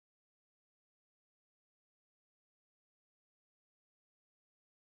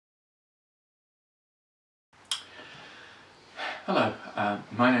Hello,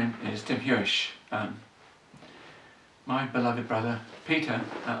 my name is Tim Huish. My beloved brother Peter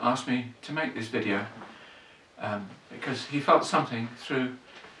asked me to make this video because he felt something through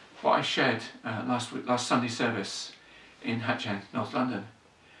what I shared last Sunday service in Hatch, North London.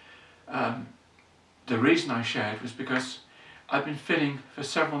 The reason I shared was because I've been feeling for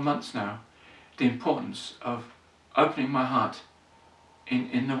several months now the importance of opening my heart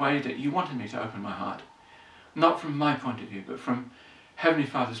in the way that you wanted me to open my heart. Not from my point of view, but from Heavenly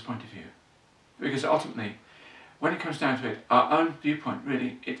Father's point of view. Because ultimately, when it comes down to it, our own viewpoint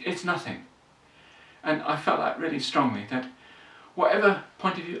really, it's nothing. And I felt that really strongly, that whatever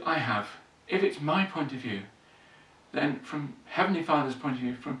point of view I have, if it's my point of view, then from Heavenly Father's point of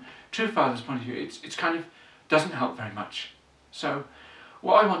view, from True Father's point of view, it's kind of doesn't help very much. So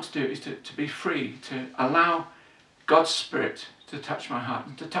what I want to do is to be free, to allow God's Spirit to touch my heart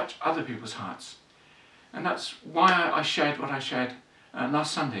and to touch other people's hearts. And that's why I shared what I shared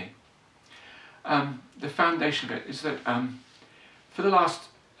last Sunday. The foundation of it is that for the last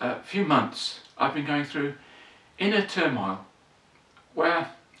few months I've been going through inner turmoil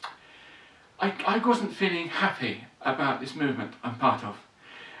where I wasn't feeling happy about this movement I'm part of.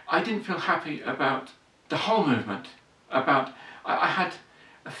 I didn't feel happy about the whole movement. I had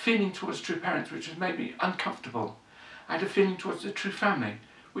a feeling towards true parents which has made me uncomfortable. I had a feeling towards the true family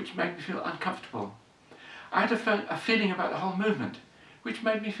which made me feel uncomfortable. I had a feeling about the whole movement which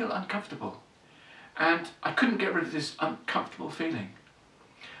made me feel uncomfortable, and I couldn't get rid of this uncomfortable feeling,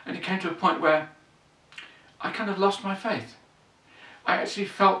 and it came to a point where I kind of lost my faith. I actually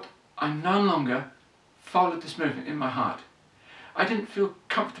felt I no longer followed this movement in my heart. I didn't feel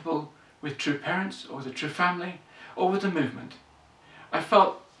comfortable with true parents or the true family or with the movement. I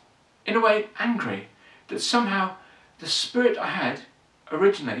felt in a way angry that somehow the spirit I had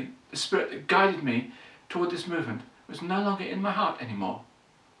originally, the spirit that guided me toward this movement, was no longer in my heart anymore.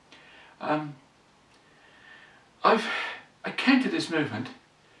 I came to this movement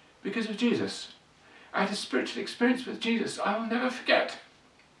because of Jesus. I had a spiritual experience with Jesus I will never forget.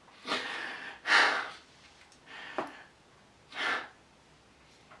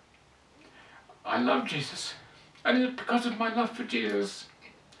 I love Jesus, and it is because of my love for Jesus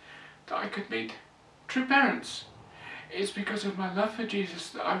that I could meet true parents. It's because of my love for Jesus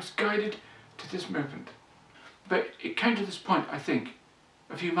that I was guided to this movement. But it came to this point, I think,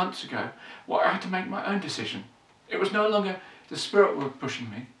 a few months ago, where I had to make my own decision. It was no longer the Spirit world pushing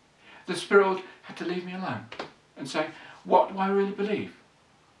me. The Spirit world had to leave me alone and say, what do I really believe?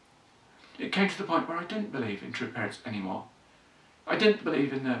 It came to the point where I didn't believe in true parents anymore. I didn't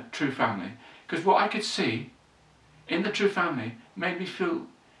believe in the true family, because what I could see in the true family made me feel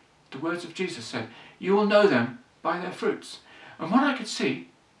the words of Jesus said, you will know them by their fruits. And what I could see,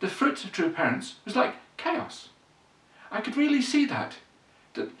 the fruits of true parents, was like chaos. I could really see that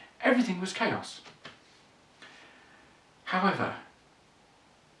everything was chaos. However,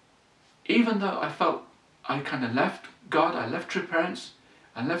 even though I felt I kind of left God, I left true parents,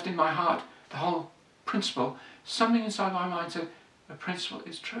 I left in my heart the whole principle, something inside my mind said, the principle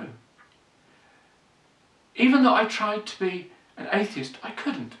is true. Even though I tried to be an atheist, I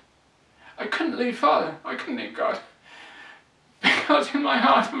couldn't. I couldn't leave Father, I couldn't leave God. Because in my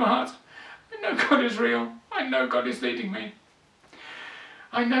heart of hearts, I know God is real. I know God is leading me.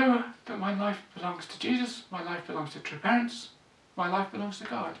 I know that my life belongs to Jesus, my life belongs to true parents, my life belongs to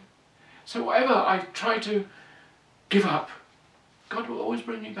God. So whatever I try to give up, God will always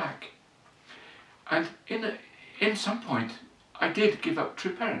bring me back. And in some point, I did give up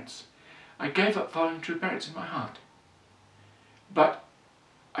true parents. I gave up following true parents in my heart. But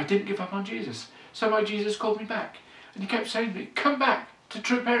I didn't give up on Jesus. So my Jesus called me back. And he kept saying to me, come back to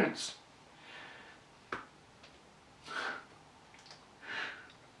true parents.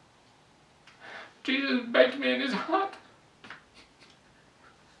 Jesus begged me in his heart.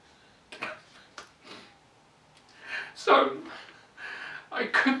 So I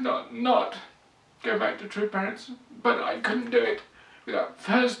could not go back to true parents, but I couldn't do it without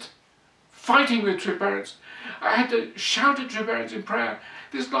first fighting with true parents. I had to shout at true parents in prayer.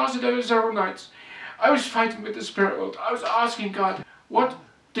 This lasted over several nights. I was fighting with the spirit world. I was asking God, what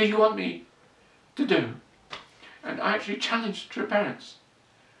do you want me to do? And I actually challenged true parents.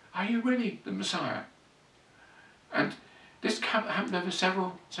 Are you really the Messiah? And this happened over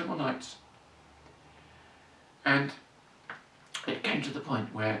several nights. And it came to the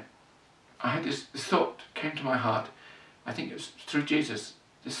point where I had this thought came to my heart. I think it was through Jesus.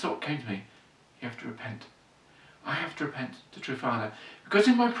 This thought came to me. You have to repent. I have to repent to true Father. Because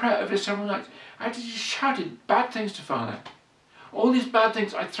in my prayer over several nights, I had just shouted bad things to Father. All these bad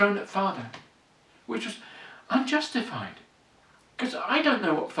things I'd thrown at Father, which was unjustified. Because I don't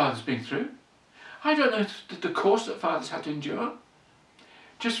know what Father's been through. I don't know the course that Father's had to endure.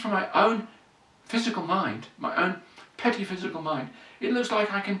 Just from my own physical mind, my own petty physical mind, it looks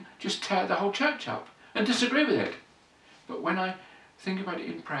like I can just tear the whole church up and disagree with it. But when I think about it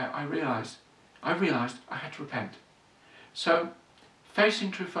in prayer, I realised I had to repent. So,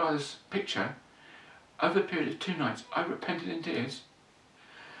 facing True Father's picture, over a period of 2 nights, I repented in tears.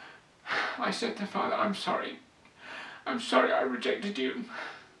 I said to Father, I'm sorry. I'm sorry I rejected you.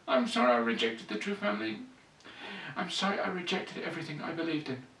 I'm sorry I rejected the true family. I'm sorry I rejected everything I believed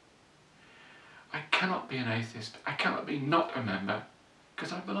in. I cannot be an atheist. I cannot be not a member,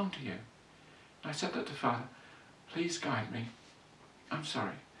 because I belong to you. And I said that to Father, please guide me. I'm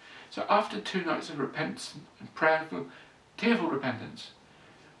sorry. So after 2 nights of repentance and prayerful, tearful repentance,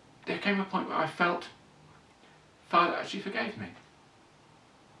 there came a point where I felt Father actually forgave me.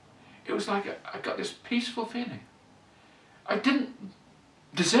 It was like I got this peaceful feeling. I didn't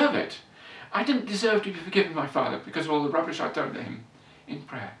deserve it. I didn't deserve to be forgiven by Father because of all the rubbish I'd done to him in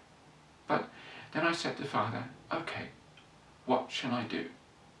prayer. But then I said to Father, okay, what shall I do?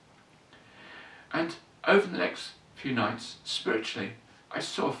 And over the next few nights, spiritually, I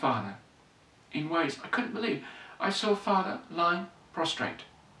saw Father in ways I couldn't believe. I saw Father lying prostrate.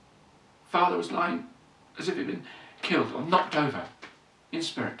 Father was lying as if he'd been killed or knocked over in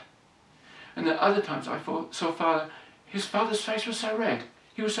spirit. And then other times I saw Father, his Father's face was so red,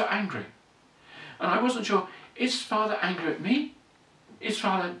 he was so angry. And I wasn't sure, is Father angry at me? Is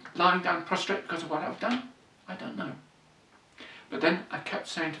Father lying down prostrate because of what I've done? I don't know. But then I kept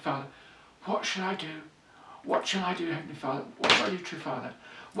saying to Father, what shall I do? What shall I do, Heavenly Father? What shall I do, True Father?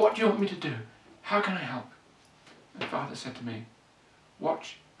 What do you want me to do? How can I help? And Father said to me,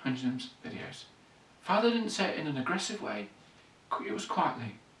 watch Hungenham's videos. Father didn't say it in an aggressive way. It was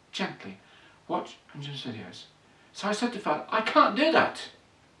quietly, gently. Watch Hungenham's videos. So I said to Father, I can't do that.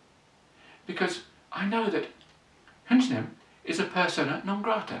 Because I know that Hungenham is a persona non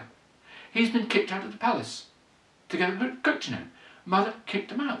grata. He's been kicked out of the palace together with Hungenham. Mother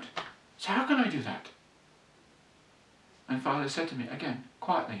kicked him out. So how can I do that? And Father said to me again,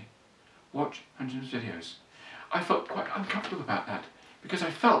 quietly, watch Hungenham's videos. I felt quite uncomfortable about that because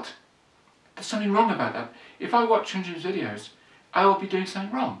I felt there's something wrong about that. If I watch Hungenham's videos, I will be doing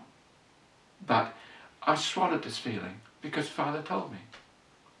something wrong. But I swallowed this feeling because Father told me.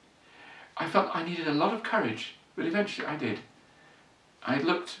 I felt I needed a lot of courage, but eventually I did. I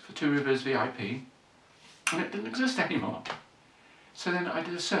looked for Two Rivers VIP and it didn't exist anymore. So then I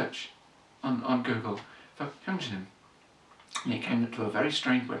did a search on Google for Hungenham and it came to a very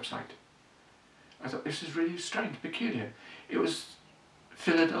strange website. I thought, this is really strange, peculiar. It was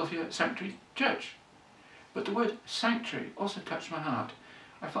Philadelphia Sanctuary Church. But the word sanctuary also touched my heart.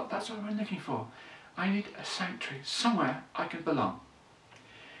 I thought, that's what I'm looking for. I need a sanctuary, somewhere I can belong.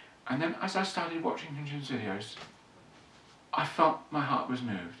 And then as I started watching Hungenham's videos, I felt my heart was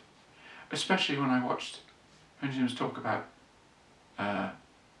moved. Especially when I watched Hungenham's talk about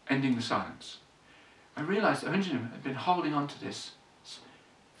ending the silence. I realised that Hungenham had been holding on to this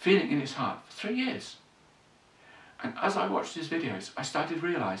feeling in his heart for 3 years. And as I watched his videos, I started to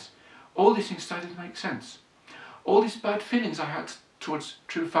realise all these things started to make sense. All these bad feelings I had towards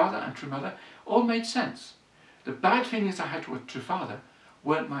True Father and True Mother all made sense. The bad feelings I had towards True Father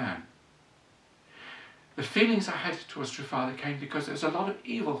weren't my own. The feelings I had towards True Father came because there was a lot of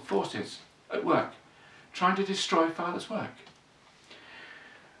evil forces at work, trying to destroy Father's work.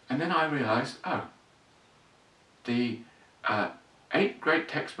 And then I realised, oh, the 8 great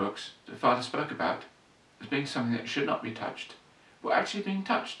textbooks that Father spoke about as being something that should not be touched were actually being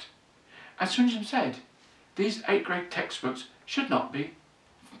touched. As Hungenham said, these 8 great textbooks should not be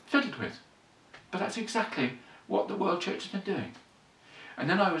fiddled with. But that's exactly what the World Church has been doing. And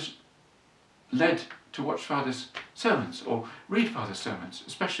then I was led to watch Father's sermons, or read Father's sermons,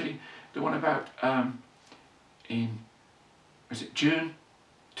 especially the one about was it June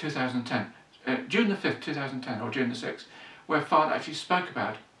 2010? June the 5th, 2010, or June the 6th, where Father actually spoke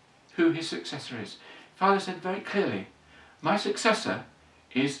about who his successor is. Father said very clearly, my successor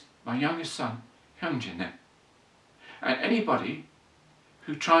is my youngest son, Hungenham. And anybody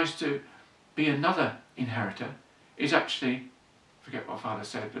who tries to be another inheritor is actually, I forget what Father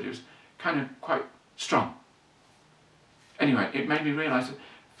said, but it was kind of quite strong. Anyway, it made me realise that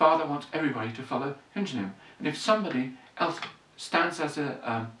Father wants everybody to follow Hungenham. And if somebody else stands as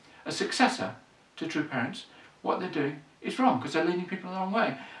a successor to true parents, what they're doing is wrong because they're leading people the wrong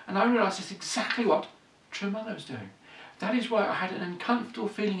way. And I realised it's exactly what True Mother was doing. That is why I had an uncomfortable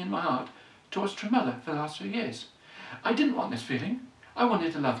feeling in my heart towards True Mother for the last few years. I didn't want this feeling. I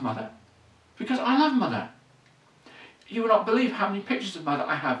wanted to love Mother because I love Mother. you will not believe how many pictures of mother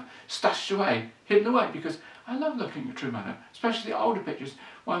I have stashed away, hidden away, because I love looking at true mother, especially the older pictures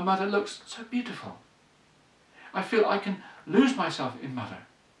where mother looks so beautiful. I feel I can lose myself in mother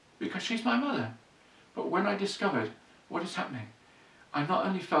because she's my mother. But when I discovered what is happening, I not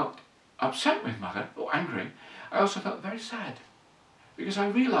only felt upset with mother or angry, I also felt very sad because I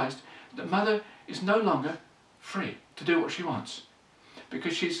realised that mother is no longer free to do what she wants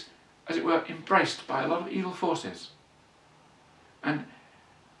because she's, as it were, embraced by a lot of evil forces. And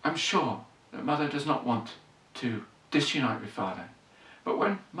I'm sure that mother does not want to disunite with father. But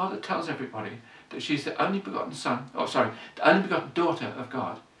when mother tells everybody that she's the only begotten son, the only begotten daughter of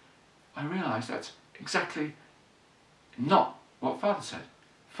God, I realise that's exactly not what father said.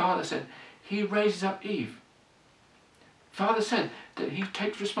 Father said he raises up Eve. Father said that he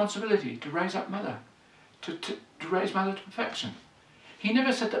takes responsibility to raise up mother, to raise mother to perfection. He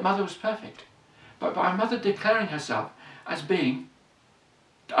never said that mother was perfect, but by mother declaring herself as being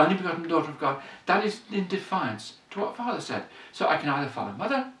the only begotten daughter of God, that is in defiance to what father said. So I can either follow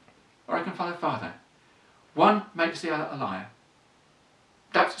mother or I can follow father. One makes the other a liar.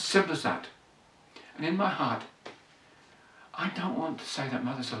 That's as simple as that. And in my heart, I don't want to say that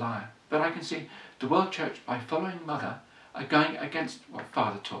mother's a liar, but I can see the world church, by following mother, are going against what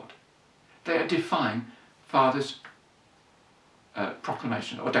father taught. They are defying father's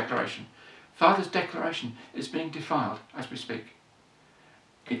proclamation or declaration. Father's declaration is being defiled as we speak.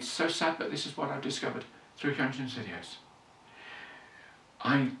 It's so sad, but this is what I've discovered through Hyunjin's videos.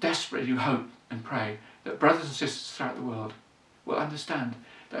 I desperately hope and pray that brothers and sisters throughout the world will understand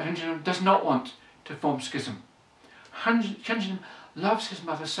that Hyunjin does not want to form schism. Hyunjin loves his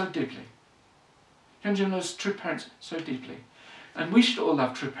mother so deeply. Hyunjin loves true parents so deeply. And we should all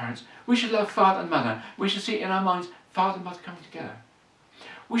love true parents. We should love father and mother. We should see in our minds father and mother coming together.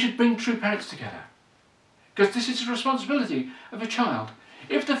 We should bring true parents together. Because this is the responsibility of a child.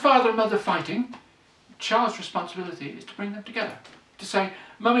 If the father and mother are fighting, the child's responsibility is to bring them together. To say,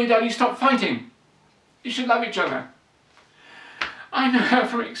 Mummy and Daddy, stop fighting. You should love each other. I know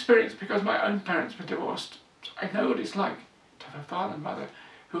from experience because my own parents were divorced. I know what it's like to have a father and mother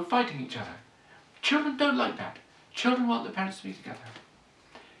who are fighting each other. Children don't like that. Children want the parents to be together.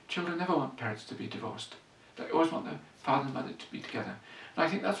 Children never want parents to be divorced. They always want the father and mother to be together. And I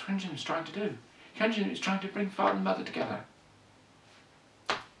think that's what Hyunjin is trying to do. Hyunjin is trying to bring father and mother together.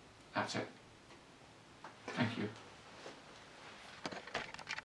 That's it. Thank you.